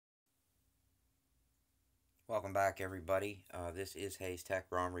Welcome back, everybody. This is Hayes Tech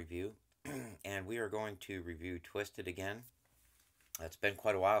ROM Review, and we are going to review Twisted again. It's been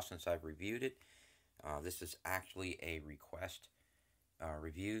quite a while since I've reviewed it. This is actually a request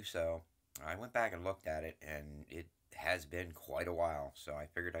review, so I went back and looked at it, and it has been quite a while. So I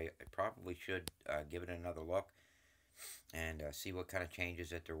figured I probably should give it another look and see what kind of changes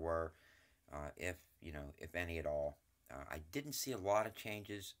that there were, if any at all. I didn't see a lot of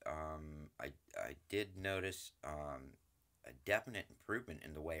changes. I did notice a definite improvement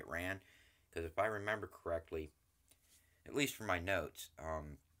in the way it ran, because if I remember correctly, at least from my notes,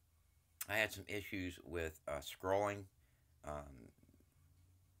 I had some issues with scrolling, um,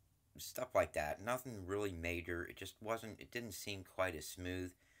 stuff like that. Nothing really major. It just wasn't. It didn't seem quite as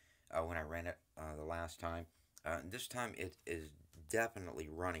smooth when I ran it the last time. This time it is definitely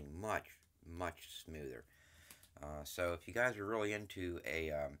running much smoother. So if you guys are really into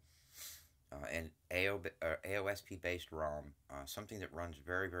an AOSP based ROM, something that runs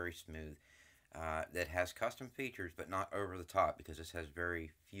very smooth, that has custom features but not over the top, because this has very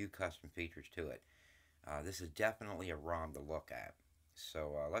few custom features to it. This is definitely a ROM to look at.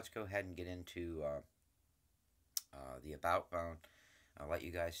 So let's go ahead and get into the About phone. I'll let you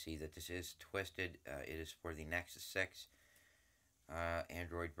guys see that this is Twisted. It is for the Nexus 6.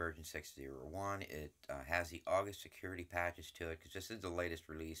 Android version 6.0.1. It has the August security patches to it, because this is the latest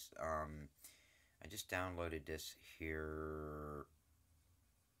release. I just downloaded this here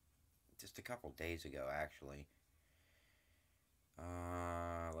just a couple days ago, actually.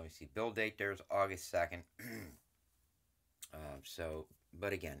 Let me see. Build date there's August 2nd.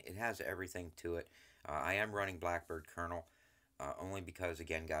 But again, it has everything to it. I am running Blackbird kernel, only because,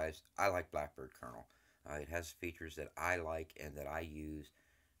 again, guys, I like Blackbird kernel. It has features that I like and that I use,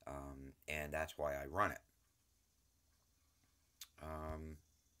 and that's why I run it.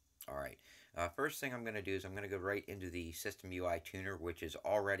 Alright, first thing I'm going to do is I'm going to go right into the System UI Tuner, which is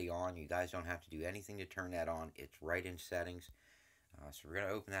already on. You guys don't have to do anything to turn that on. It's right in settings. So we're going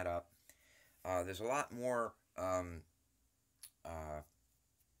to open that up. There's a lot more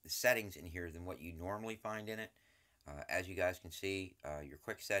settings in here than what you normally find in it. As you guys can see, your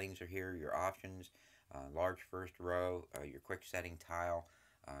quick settings are here, your options, large first row, your quick setting tile.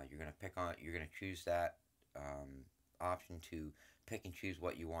 You're going to choose that option to pick and choose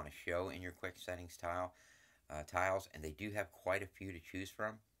what you want to show in your quick settings tiles, and they do have quite a few to choose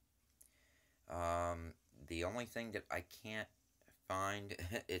from. The only thing that I can't find,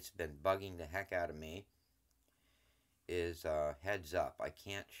 it's been bugging the heck out of me, is heads up. I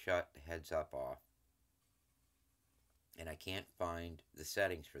can't shut heads up off, and I can't find the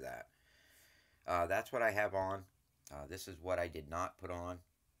settings for that. That's what I have on. This is what I did not put on.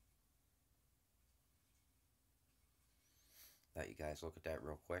 Let you guys look at that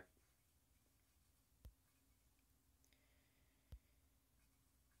real quick.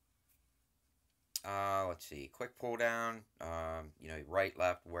 Let's see. Quick pull down. Right,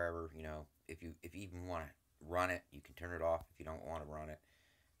 left, wherever. If you even want to run it, you can turn it off if you don't want to run it.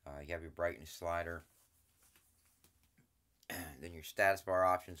 You have your brightness slider. Then your status bar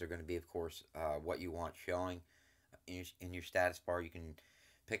options are going to be, of course, what you want showing. In your status bar, you can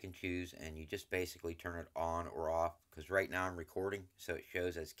pick and choose, and you just basically turn it on or off, because right now I'm recording, so it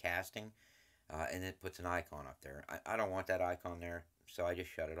shows as casting, and it puts an icon up there. I don't want that icon there, so I just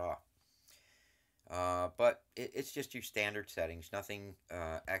shut it off. But it's just your standard settings, nothing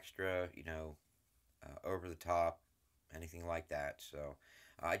extra, over the top, anything like that. So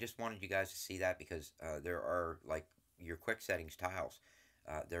I just wanted you guys to see that, because there are, like, your quick settings tiles.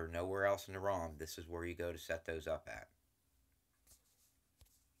 They're nowhere else in the ROM. This is where you go to set those up at.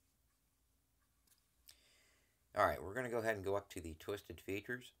 Alright, we're going to go ahead and go up to the Twisted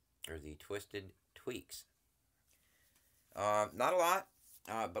features, or the Twisted tweaks. Not a lot,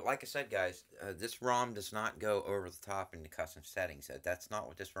 but like I said, guys, this ROM does not go over the top into custom settings. That's not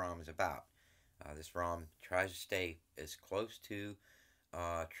what this ROM is about. This ROM tries to stay as close to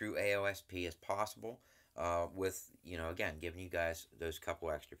true AOSP as possible, with, again, giving you guys those couple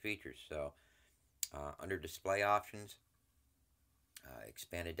extra features. So, under display options,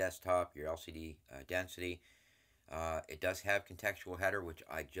 expanded desktop, your LCD density. It does have contextual header, which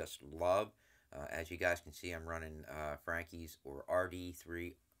I just love. As you guys can see, I'm running Frankie's or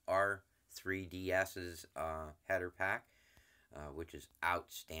R3DS's header pack, which is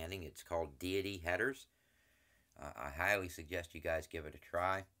outstanding. It's called Deity Headers. I highly suggest you guys give it a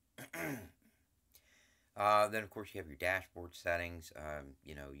try. Then, of course, you have your dashboard settings.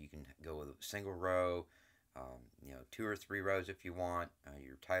 You can go with a single row, 2 or 3 rows if you want,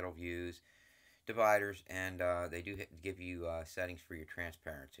 your title views, dividers, and they do give you settings for your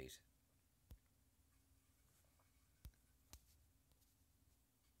transparencies.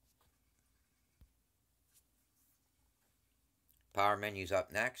 Power menu's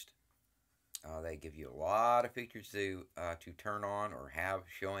up next. They give you a lot of features to turn on or have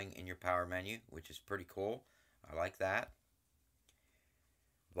showing in your power menu, which is pretty cool. I like that.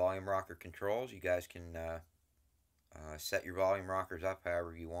 Volume rocker controls. You guys can set your volume rockers up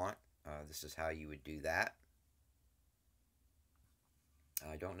however you want. This is how you would do that.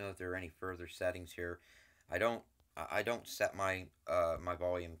 I don't know if there are any further settings here. I don't set my my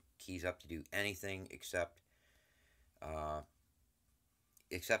volume keys up to do anything uh,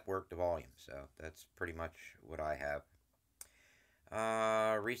 except work the volume. So that's pretty much what I have.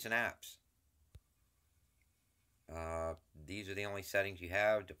 Recent apps. These are the only settings you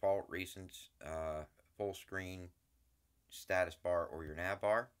have: default, recents, full screen, status bar, or your nav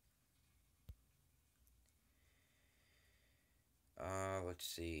bar. Let's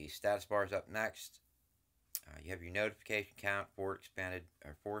see. Status bar is up next. You have your notification count,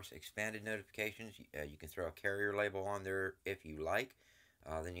 force expanded notifications. You can throw a carrier label on there if you like.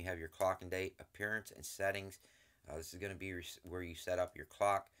 Then you have your clock and date, appearance, and settings. This is going to be where you set up your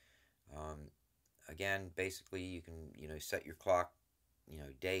clock. Again, basically, you can set your clock,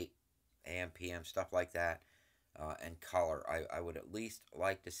 date, AM, PM, stuff like that, and color. I would at least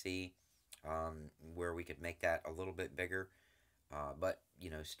like to see where we could make that a little bit bigger. But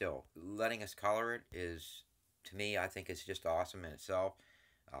still letting us color it is, to me, I think it's just awesome in itself.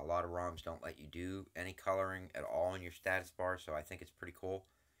 A lot of ROMs don't let you do any coloring at all in your status bar, so I think it's pretty cool.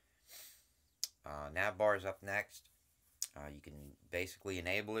 Nav bar is up next. You can basically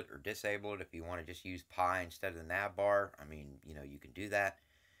enable it or disable it if you want to just use Pi instead of the nav bar. I mean, you can do that.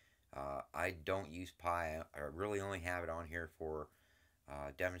 I don't use Pi. I really only have it on here for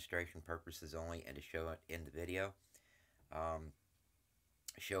demonstration purposes only and to show it in the video.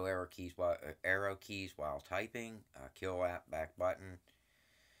 Show arrow keys while typing. Kill app back button.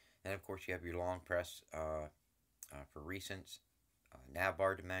 Then of course you have your long press for recents. Nav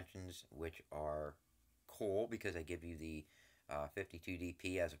bar dimensions, which are cool because they give you the 52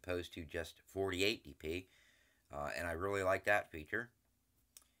 dp as opposed to just 48 dp, and I really like that feature.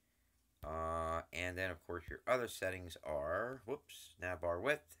 And then of course your other settings are, nav bar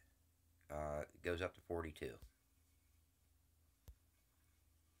width goes up to 42.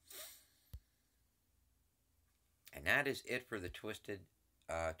 And that is it for the twisted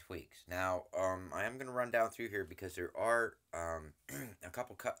tweaks. Now, I am going to run down through here because there are a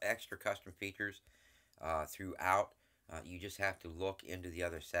couple extra custom features throughout. You just have to look into the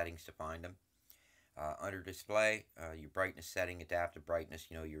other settings to find them. Under display, your brightness setting, adaptive brightness,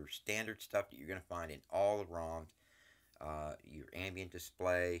 your standard stuff that you're going to find in all the ROMs. Your ambient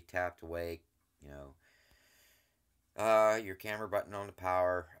display, tap to wake, your camera button on the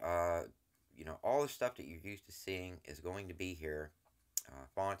power, all the stuff that you're used to seeing is going to be here.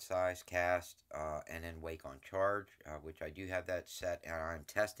 Font size, cast, and then wake on charge, which I do have that set, and I'm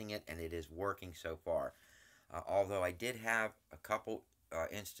testing it, and it is working so far. Although I did have a couple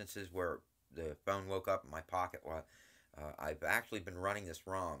instances where the phone woke up in my pocket. While I've actually been running this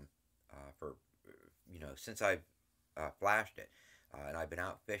ROM for, since I've flashed it, and I've been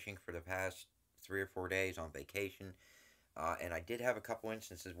out fishing for the past 3 or 4 days on vacation, and I did have a couple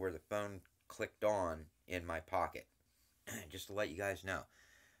instances where the phone clicked on in my pocket. Just to let you guys know.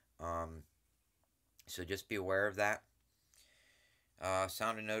 So just be aware of that.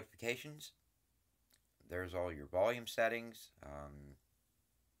 Sound and notifications. There's all your volume settings. Of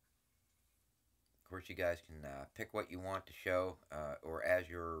course, you guys can pick what you want to show or as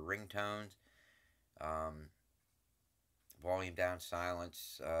your ringtones. Volume down,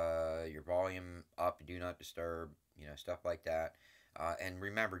 silence. Your volume up, do not disturb. Stuff like that. And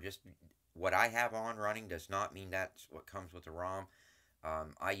remember, just what I have on running does not mean that's what comes with the ROM.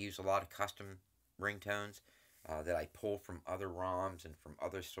 I use a lot of custom ringtones that I pull from other ROMs and from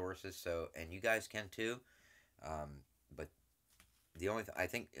other sources. So, and you guys can too. But the only I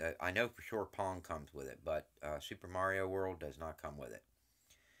think I know for sure Pong comes with it, but Super Mario World does not come with it.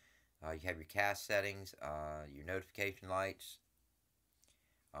 You have your cast settings, your notification lights,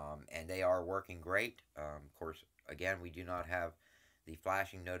 and they are working great. Of course, again, we do not have the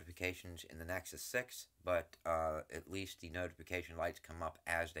flashing notifications in the Nexus 6, but at least the notification lights come up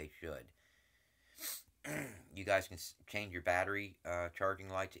as they should. You guys can change your battery charging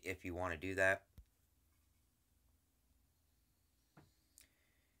lights if you want to do that.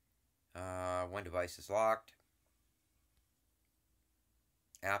 When device is locked.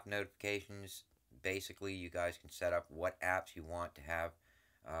 App notifications. Basically, you guys can set up what apps you want to have,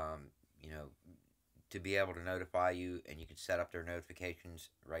 to be able to notify you, and you can set up their notifications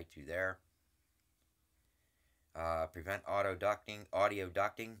right through there. Prevent audio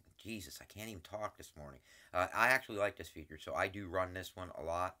ducting. Jesus, I can't even talk this morning. I actually like this feature, so I do run this one a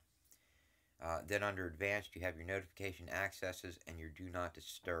lot. Then under advanced, you have your notification accesses and your do not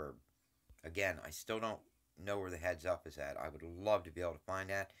disturb. Again, I still don't know where the heads up is at. I would love to be able to find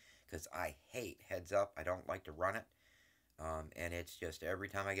that because I hate heads up. I don't like to run it. And it's just every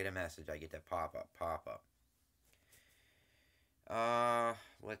time I get a message, I get that pop up.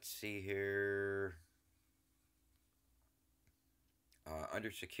 Let's see here.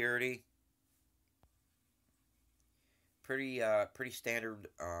 Under security, pretty standard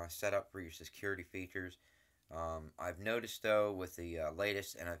setup for your security features. I've noticed though with the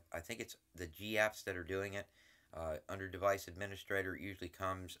latest, and I think it's the G apps that are doing it. Under device administrator, it usually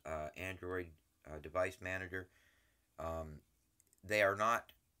comes Android device manager. Um, they are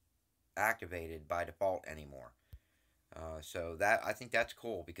not activated by default anymore. So that I think that's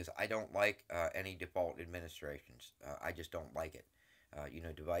cool because I don't like any default administrations. I just don't like it.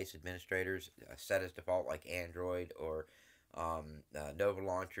 Device administrators set as default like Android or Nova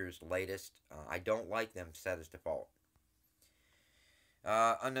Launcher's latest. I don't like them set as default.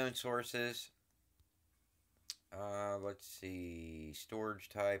 Unknown sources. Let's see. Storage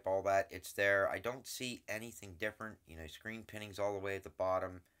type, all that. It's there. I don't see anything different. Screen pinning's all the way at the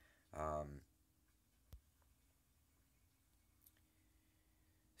bottom.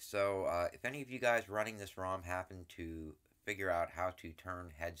 So if any of you guys running this ROM happen to figure out how to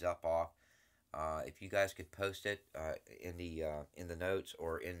turn heads up off, if you guys could post it in the notes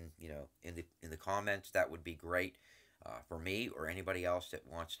or in the comments, that would be great for me or anybody else that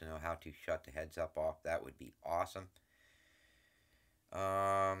wants to know how to shut the heads up off. That would be awesome.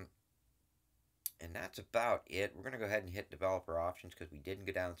 And that's about it. We're gonna go ahead and hit developer options because we didn't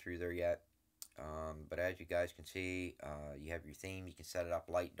go down through there yet. But as you guys can see, you have your theme. You can set it up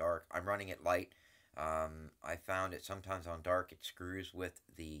light, dark. I'm running it light. I found it sometimes on dark it screws with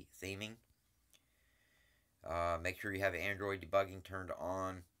the theming. Make sure you have Android debugging turned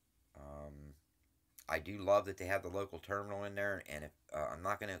on. I do love that they have the local terminal in there, and if I'm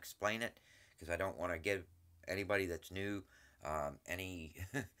not going to explain it because I don't want to give anybody that's new any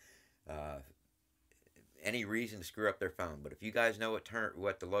any reason to screw up their phone. But if you guys know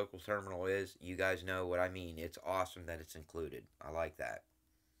what the local terminal is, you guys know what I mean. It's awesome that it's included. I like that.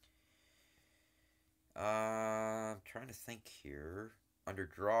 I'm trying to think here. Under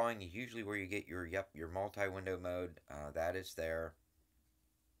drawing is usually where you get your multi-window mode. That is there.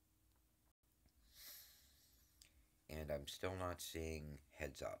 And I'm still not seeing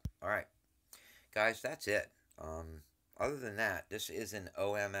heads up. All right, guys, that's it. Other than that, this is an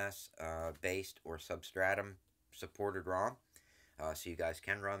OMS based or Substratum supported ROM. So you guys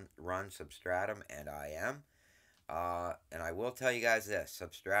can run Substratum, and I am. And I will tell you guys this,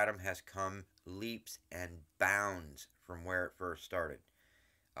 Substratum has come leaps and bounds from where it first started.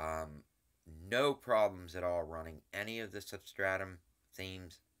 No problems at all running any of the Substratum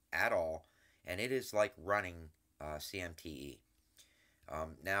themes at all. And it is like running CMTE.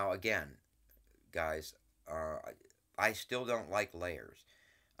 Now, again, guys, I still don't like layers.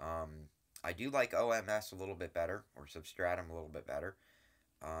 I do like OMS a little bit better, or Substratum a little bit better,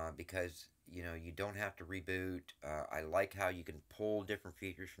 because you don't have to reboot. I like how you can pull different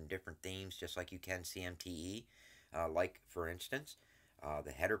features from different themes, just like you can CMTE. Like for instance,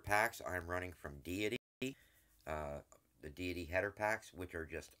 the header packs I'm running from Deity, the Deity header packs, which are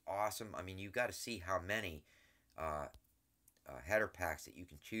just awesome. I mean, you've got to see how many header packs that you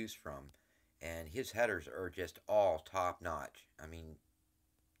can choose from, and his headers are just all top notch. I mean,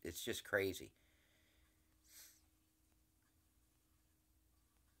 it's just crazy.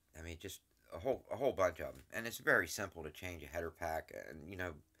 I mean, just a whole bunch of them, and it's very simple to change a header pack. And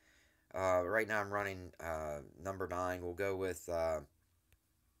right now I'm running number 9. We'll go with I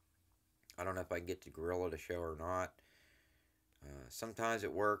don't know if I can get the Gorilla to show or not. Sometimes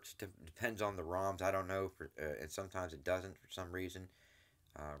it works. Depends on the ROMs. I don't know, and sometimes it doesn't for some reason.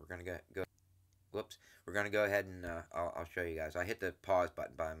 We're gonna go. Whoops. We're gonna go ahead and I'll show you guys. I hit the pause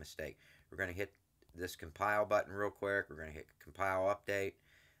button by mistake. We're gonna hit this compile button real quick. We're gonna hit compile update.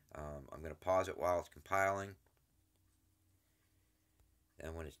 I'm gonna pause it while it's compiling.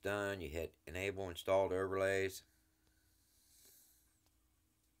 And when it's done, you hit enable installed overlays.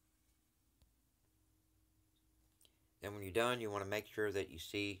 Then when you're done, you want to make sure that you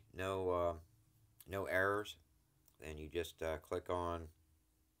see no errors. Then you just click on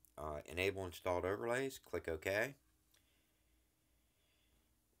enable installed overlays. Click OK.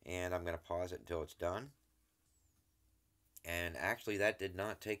 And I'm going to pause it until it's done. And actually, that did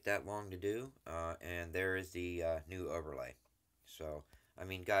not take that long to do. And there is the new overlay. So, I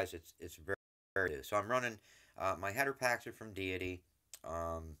mean, guys, it's very new. So I'm running, my header packs are from Deity,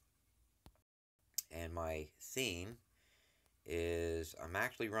 um, and my theme is, I'm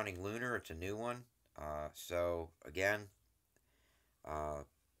actually running Lunar. It's a new one. So again, uh,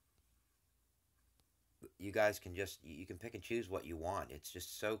 you guys can just, you can pick and choose what you want. It's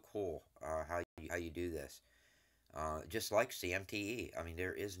just so cool how you do this. Just like CMTE. I mean,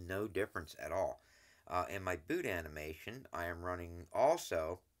 there is no difference at all. In my boot animation, I am running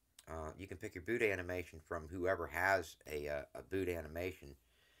also. You can pick your boot animation from whoever has a boot animation.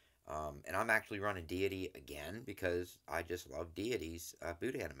 And I'm actually running Deity again because I just love Deity's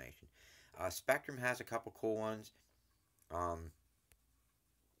boot animation. Spectrum has a couple cool ones. Um,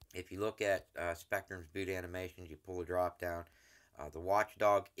 if you look at Spectrum's boot animations, you pull a drop down. The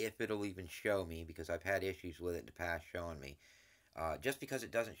Watchdog, if it'll even show me, because I've had issues with it in the past showing me. Just because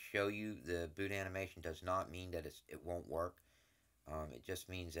it doesn't show you the boot animation does not mean that it won't work. It just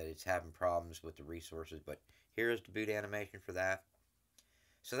means that it's having problems with the resources. But here is the boot animation for that.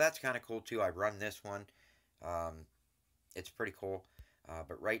 So that's kind of cool too. I run this one. It's pretty cool.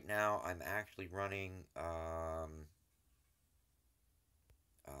 But right now I'm actually running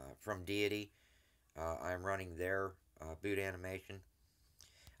from Deity. I'm running their boot animation.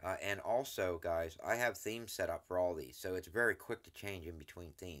 And also, guys, I have themes set up for all these, so it's very quick to change in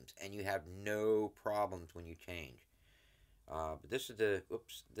between themes, and you have no problems when you change. But this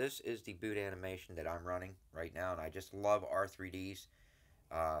is the boot animation that I'm running right now, and I just love R3D's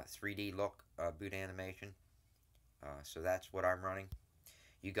 3D look boot animation. So that's what I'm running.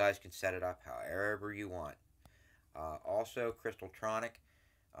 You guys can set it up however you want. Also, Crystaltronic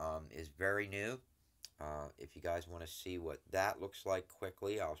is very new. If you guys want to see what that looks like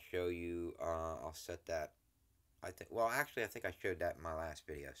quickly, I'll show you. I'll set that. I think. Well, actually, I think I showed that in my last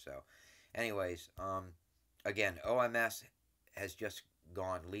video. So, anyways, again, OMS has just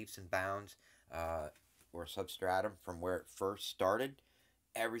gone leaps and bounds, or Substratum from where it first started.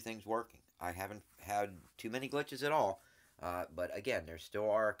 Everything's working. I haven't had too many glitches at all. But again, there still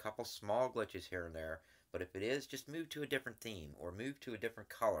are a couple small glitches here and there. But if it is, just move to a different theme or move to a different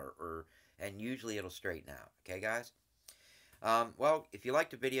color, and usually it'll straighten out. Okay, guys? Well, if you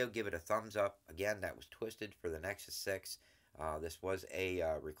liked the video, give it a thumbs up. Again, that was Twisted for the Nexus 6. This was a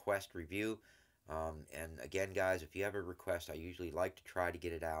request review. And again, guys, if you have a request, I usually like to try to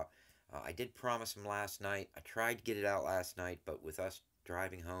get it out. I did promise them last night. I tried to get it out last night, but with us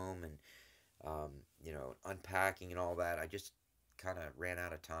driving home and unpacking and all that, I just kind of ran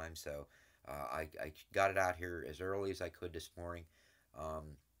out of time. So I got it out here as early as I could this morning.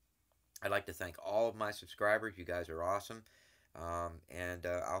 I'd like to thank all of my subscribers. You guys are awesome. And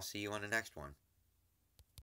I'll see you on the next one.